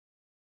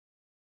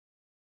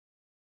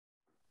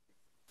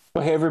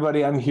Well, hey,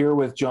 everybody. I'm here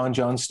with John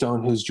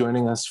Johnstone, who's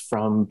joining us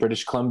from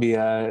British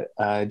Columbia.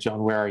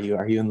 John, where are you?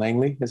 Are you in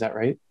Langley? Is that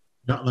right?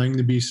 Not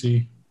Langley,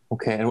 BC.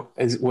 Okay.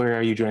 And where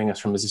are you joining us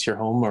from? Is this your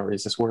home or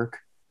is this work?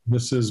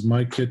 This is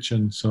my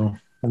kitchen, so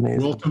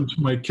Amazing. welcome to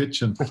my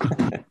kitchen.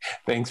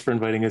 Thanks for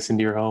inviting us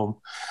into your home.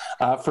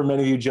 For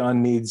many of you,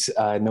 John needs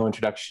no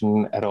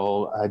introduction at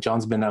all.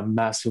 John's been a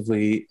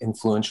massively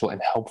influential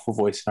and helpful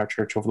voice in our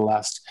church over the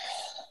last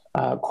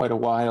quite a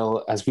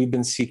while as we've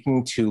been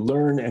seeking to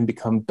learn and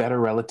become better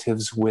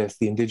relatives with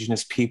the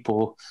Indigenous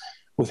people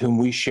with whom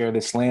we share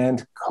this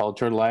land called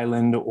Turtle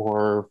Island,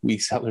 or we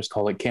settlers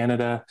call it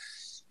Canada.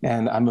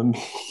 And I'm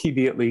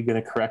immediately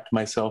going to correct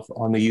myself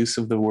on the use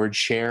of the word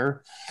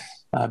share,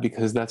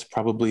 because that's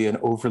probably an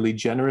overly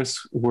generous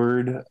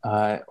word,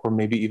 or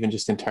maybe even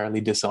just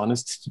entirely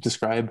dishonest to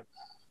describe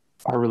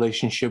our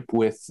relationship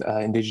with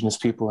Indigenous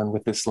people and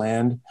with this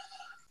land.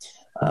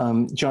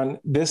 John,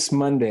 this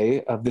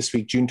Monday of this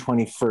week, June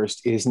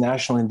 21st, is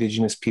National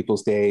Indigenous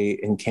Peoples Day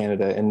in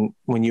Canada. And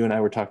when you and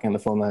I were talking on the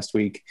phone last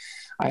week,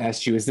 I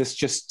asked you, is this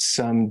just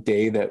some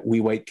day that we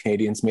white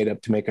Canadians made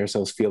up to make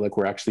ourselves feel like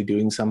we're actually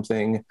doing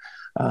something?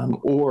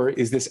 Or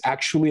is this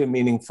actually a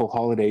meaningful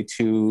holiday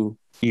to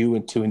you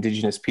and to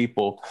Indigenous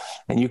people?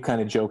 And you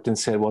kind of joked and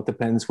said, well, it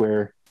depends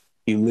where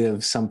you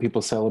live. Some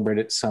people celebrate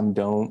it, some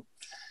don't.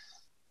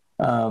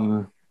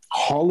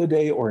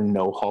 Holiday or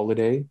no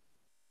holiday,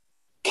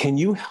 can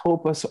you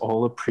help us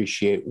all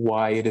appreciate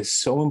why it is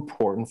so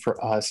important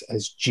for us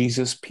as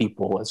Jesus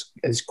people,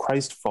 as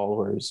Christ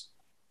followers,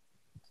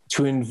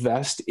 to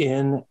invest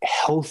in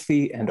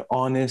healthy and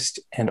honest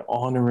and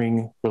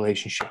honoring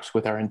relationships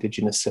with our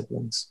Indigenous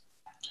siblings?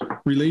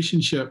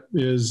 Relationship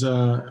is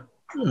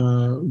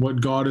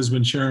what God has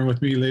been sharing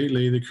with me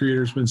lately. The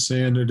Creator's been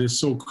saying it is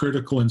so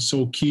critical and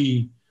so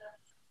key.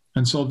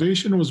 And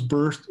salvation was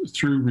birthed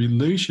through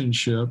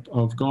relationship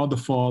of God the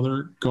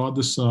Father, God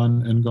the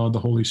Son, and God the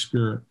Holy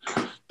Spirit.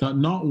 That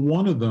not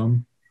one of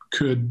them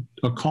could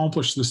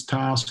accomplish this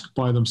task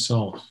by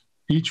themselves.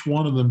 Each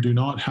one of them do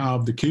not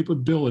have the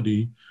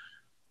capability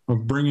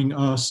of bringing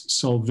us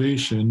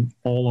salvation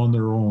all on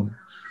their own.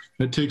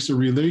 It takes a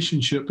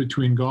relationship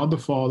between God the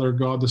Father,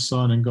 God the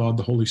Son, and God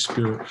the Holy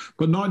Spirit.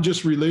 But not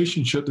just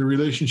relationship, the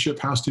relationship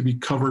has to be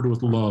covered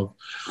with love.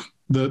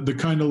 The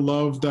kind of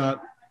love that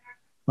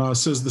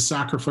says the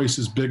sacrifice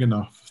is big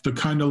enough, the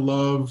kind of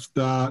love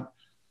that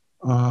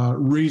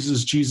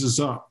raises Jesus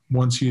up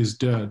once he is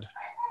dead.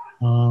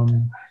 I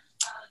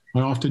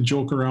often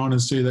joke around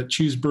and say that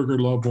cheeseburger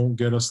love won't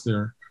get us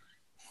there.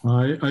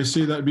 I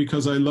say that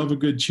because I love a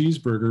good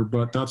cheeseburger,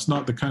 but that's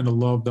not the kind of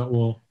love that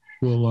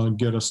will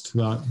get us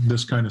to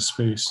this kind of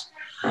space.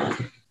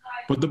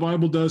 But the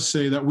Bible does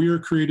say that we are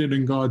created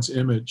in God's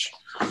image.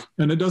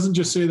 And it doesn't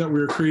just say that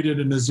we are created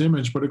in his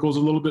image, but it goes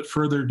a little bit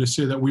further to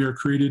say that we are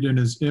created in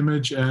his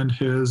image and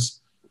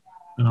his,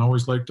 and I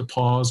always like to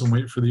pause and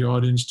wait for the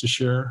audience to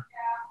share.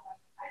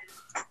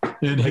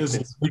 In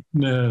his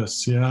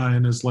likeness,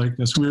 in his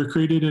likeness. We are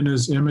created in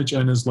his image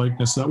and his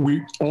likeness, that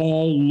we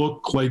all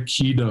look like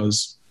he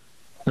does.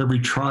 Every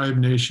tribe,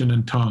 nation,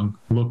 and tongue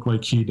look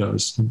like he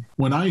does.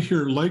 When I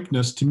hear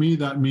likeness, to me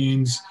that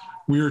means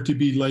we are to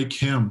be like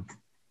him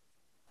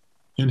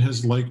in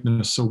his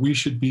likeness. So we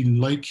should be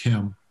like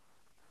him.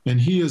 And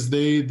he is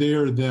they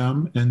are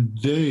them, and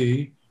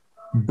they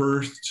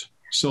birthed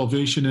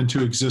salvation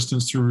into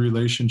existence through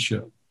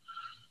relationship.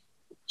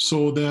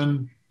 So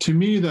then, to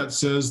me, that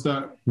says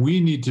that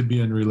we need to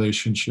be in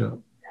relationship.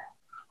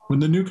 When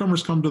the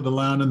newcomers come to the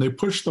land and they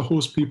push the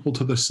host people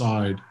to the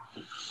side,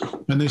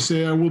 and they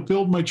say, I will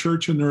build my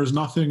church and there is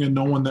nothing and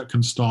no one that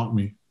can stop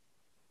me.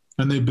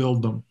 And they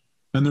build them,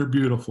 and they're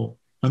beautiful,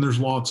 and there's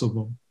lots of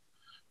them.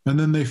 And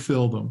then they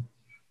fill them.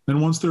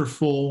 And once they're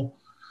full,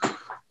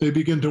 they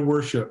begin to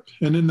worship.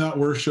 And in that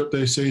worship,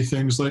 they say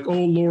things like,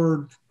 oh,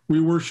 Lord, we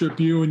worship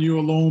you and you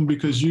alone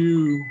because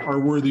you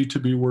are worthy to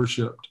be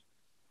worshiped.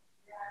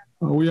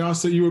 We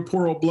ask that you would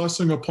pour out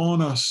blessing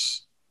upon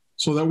us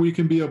so that we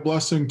can be a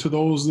blessing to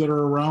those that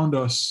are around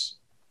us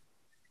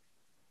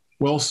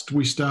whilst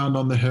we stand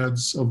on the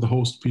heads of the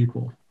host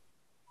people.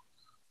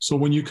 So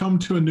when you come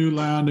to a new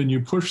land and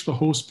you push the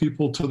host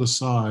people to the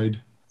side,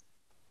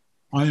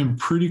 I am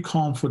pretty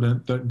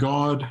confident that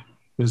God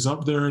is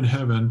up there in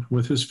heaven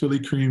with his Philly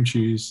cream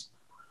cheese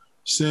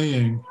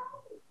saying,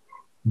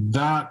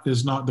 that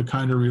is not the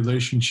kind of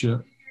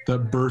relationship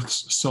that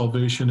births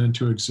salvation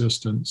into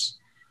existence.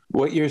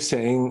 What you're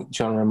saying,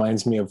 John,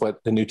 reminds me of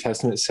what the New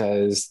Testament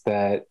says,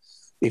 that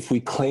if we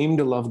claim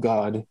to love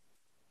God,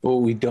 but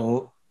we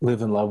don't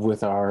live in love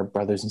with our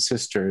brothers and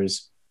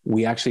sisters,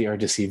 we actually are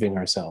deceiving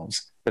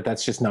ourselves,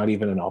 that's just not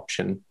even an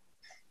option.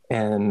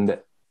 And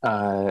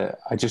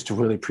I just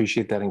really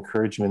appreciate that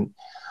encouragement.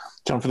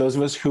 John, for those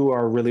of us who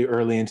are really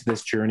early into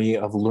this journey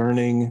of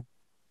learning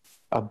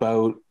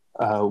about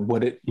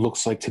what it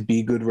looks like to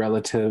be good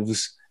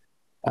relatives,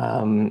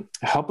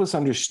 help us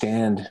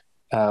understand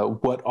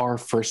what our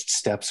first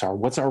steps are.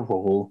 What's our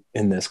role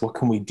in this? What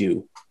can we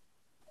do?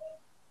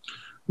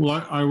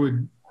 Well, I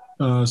would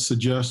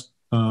suggest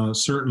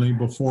certainly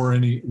before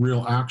any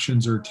real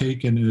actions are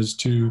taken is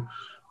to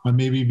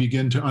maybe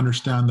begin to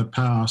understand the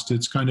past.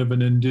 It's kind of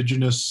an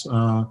indigenous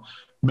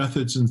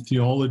methods in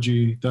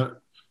theology that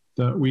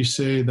we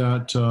say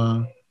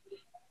that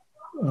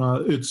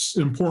it's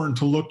important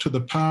to look to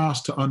the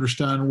past to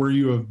understand where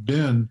you have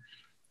been.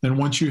 And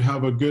once you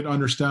have a good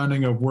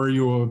understanding of where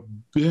you have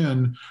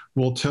been,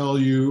 will tell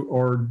you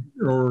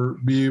or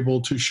be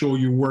able to show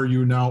you where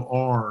you now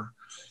are.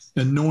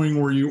 And knowing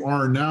where you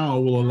are now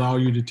will allow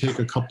you to take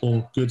a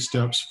couple good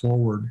steps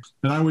forward.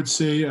 And I would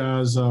say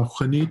as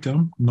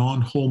Chanitam,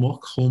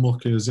 non-Holmuk,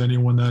 Holmuk is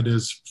anyone that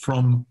is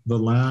from the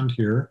land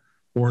here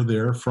or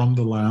there from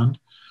the land,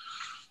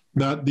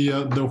 that the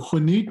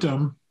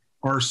Chanitam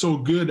are so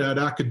good at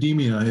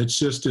academia.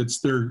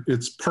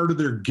 It's part of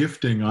their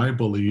gifting, I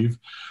believe,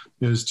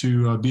 is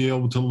to be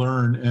able to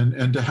learn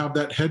and to have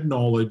that head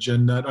knowledge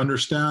and that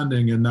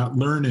understanding and that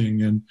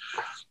learning.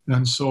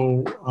 And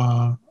so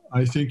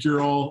I think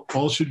you're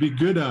all should be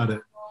good at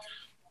it.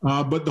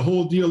 But the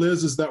whole deal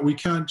is that we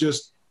can't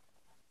just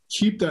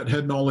keep that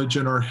head knowledge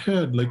in our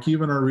head. Like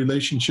even our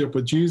relationship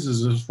with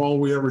Jesus, if all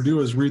we ever do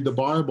is read the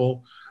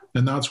Bible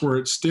and that's where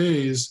it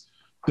stays,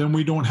 then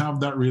we don't have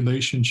that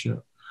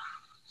relationship.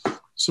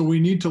 So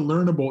we need to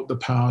learn about the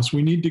past.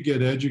 We need to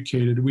get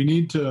educated. We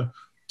need to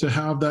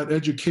have that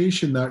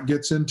education that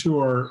gets into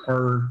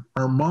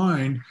our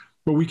mind,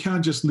 but we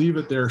can't just leave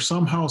it there.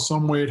 Somehow,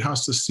 some way it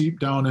has to seep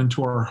down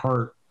into our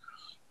heart.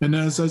 And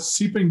as that's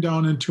seeping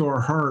down into our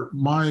heart,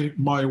 my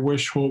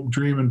wish, hope,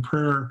 dream, and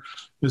prayer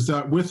is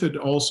that with it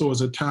also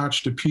is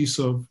attached a piece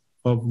of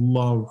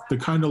love, the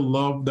kind of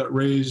love that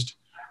raised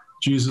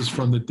Jesus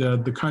from the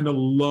dead, the kind of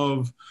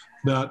love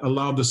that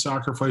allowed the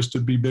sacrifice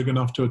to be big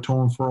enough to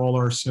atone for all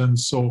our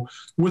sins. So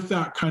with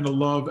that kind of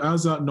love,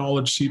 as that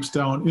knowledge seeps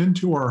down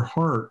into our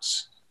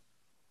hearts,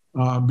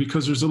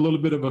 because there's a little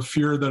bit of a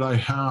fear that I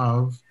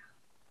have,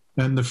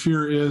 and the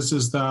fear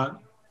is that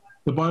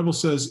the Bible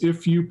says,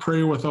 if you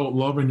pray without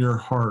love in your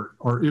heart,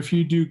 or if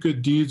you do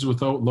good deeds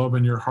without love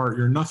in your heart,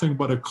 you're nothing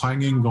but a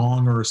clanging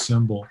gong or a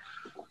cymbal.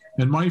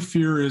 And my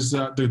fear is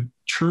that the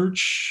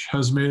church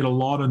has made a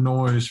lot of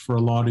noise for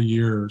a lot of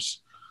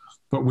years,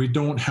 but we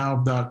don't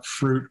have that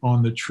fruit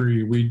on the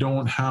tree. We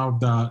don't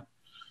have that.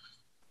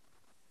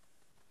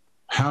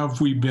 Have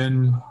we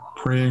been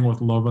praying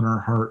with love in our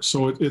heart?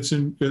 So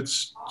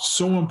it's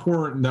so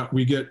important that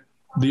we get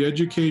the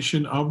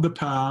education of the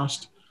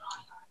past,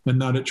 and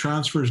that it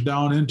transfers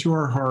down into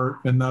our heart,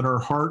 and that our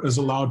heart is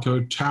allowed to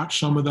attach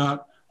some of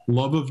that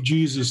love of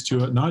Jesus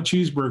to it, not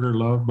cheeseburger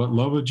love, but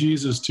love of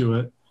Jesus to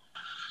it.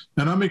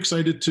 And I'm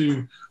excited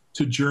to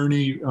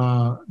journey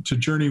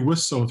with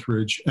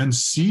Southridge and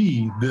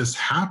see this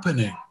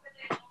happening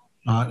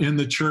in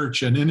the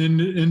church and in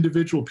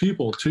individual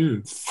people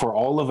too. For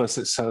all of us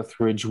at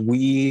Southridge,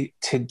 we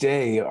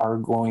today are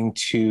going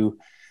to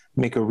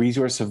make a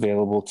resource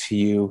available to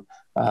you,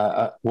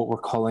 what we're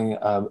calling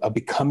a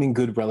Becoming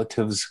Good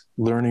Relatives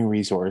learning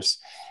resource.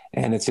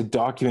 And it's a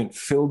document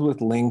filled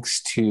with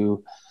links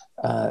to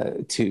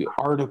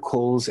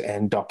articles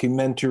and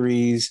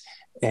documentaries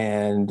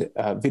and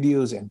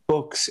videos and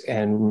books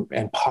and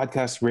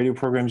podcasts, radio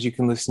programs you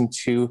can listen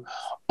to,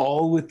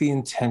 all with the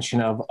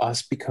intention of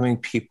us becoming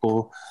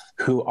people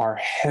who are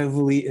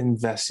heavily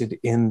invested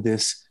in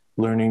this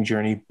learning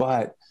journey.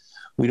 But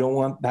we don't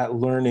want that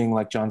learning,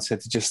 like John said,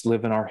 to just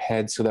live in our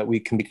head so that we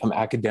can become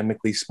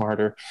academically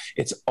smarter.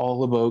 It's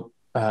all about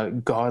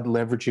God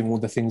leveraging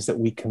the things that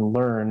we can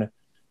learn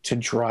to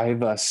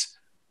drive us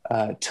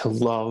to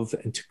love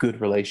and to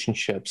good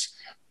relationships.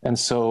 And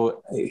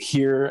so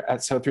here at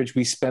Southridge,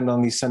 we spend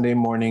on these Sunday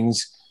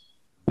mornings,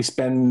 we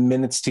spend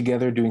minutes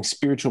together doing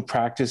spiritual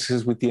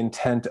practices with the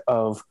intent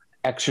of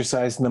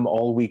exercising them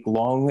all week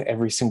long,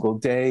 every single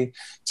day.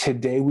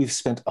 Today, we've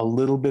spent a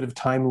little bit of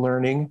time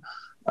learning,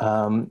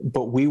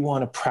 but we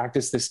want to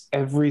practice this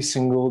every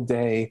single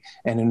day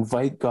and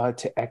invite God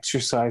to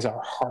exercise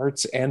our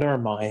hearts and our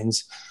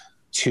minds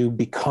to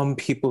become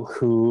people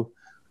who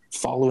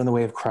follow in the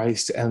way of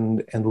Christ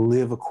and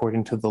live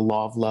according to the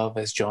law of love,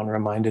 as John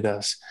reminded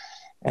us.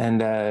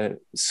 And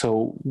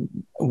so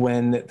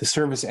when the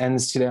service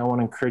ends today, I want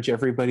to encourage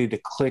everybody to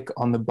click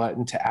on the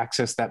button to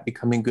access that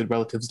Becoming Good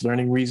Relatives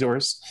learning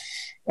resource,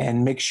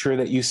 and make sure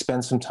that you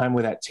spend some time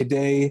with that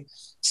today,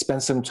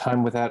 spend some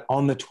time with that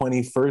on the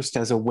 21st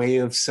as a way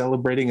of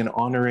celebrating and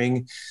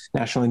honoring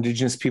National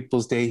Indigenous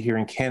Peoples Day here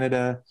in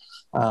Canada.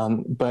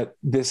 But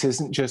this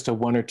isn't just a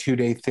 1 or 2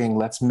 day thing.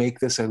 Let's make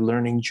this a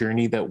learning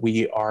journey that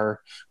we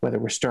are, whether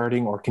we're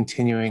starting or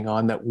continuing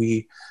on, that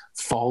we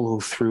follow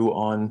through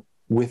on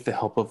with the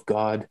help of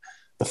God,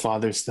 the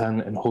Father,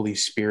 Son, and Holy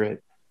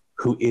Spirit,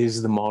 who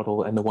is the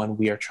model and the one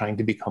we are trying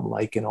to become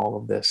like in all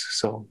of this.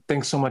 So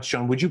thanks so much,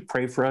 John. Would you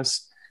pray for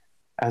us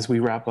as we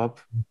wrap up?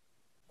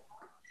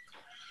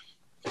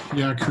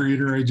 Yeah,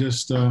 Creator,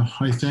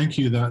 I thank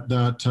you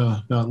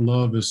that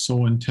love is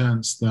so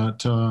intense that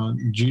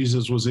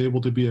Jesus was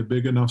able to be a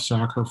big enough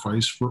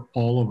sacrifice for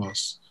all of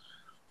us.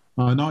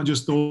 Not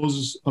just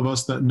those of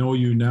us that know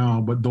you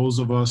now, but those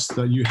of us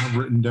that you have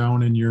written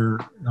down in your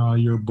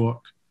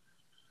book.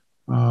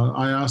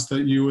 I ask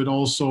that you would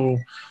also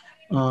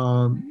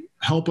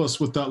help us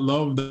with that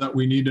love that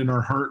we need in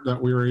our heart,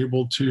 that we are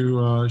able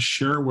to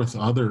share with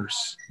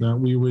others, that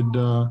we would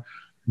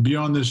be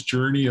on this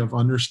journey of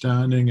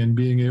understanding and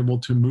being able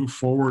to move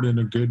forward in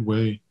a good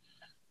way.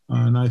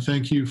 And I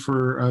thank you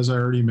for, as I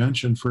already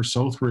mentioned, for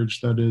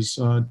Southridge that has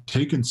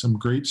taken some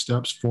great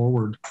steps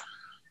forward.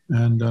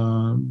 And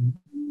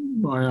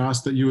I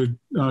ask that you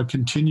would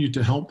continue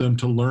to help them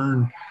to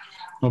learn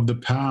of the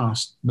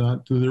past,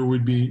 that there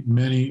would be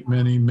many,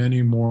 many,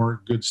 many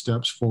more good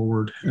steps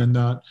forward, and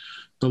that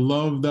the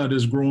love that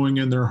is growing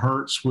in their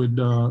hearts would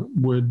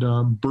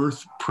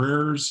birth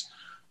prayers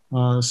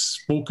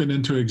spoken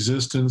into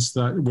existence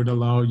that would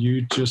allow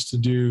you just to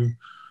do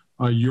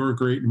your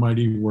great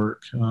mighty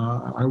work.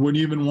 I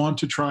wouldn't even want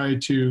to try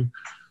to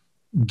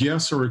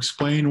guess or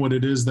explain what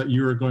it is that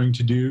you are going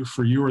to do,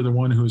 for you are the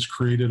one who has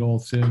created all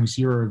things.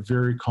 You are a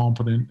very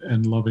competent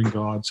and loving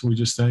God. So we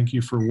just thank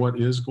you for what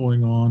is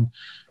going on,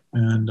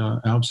 and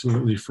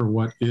absolutely for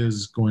what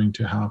is going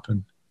to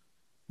happen.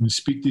 We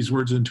speak these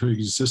words into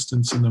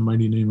existence in the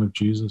mighty name of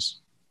Jesus.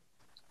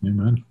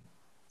 Amen.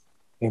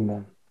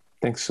 Amen.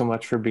 Thanks so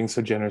much for being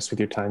so generous with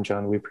your time,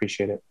 John. We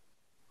appreciate it.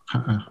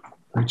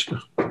 Right,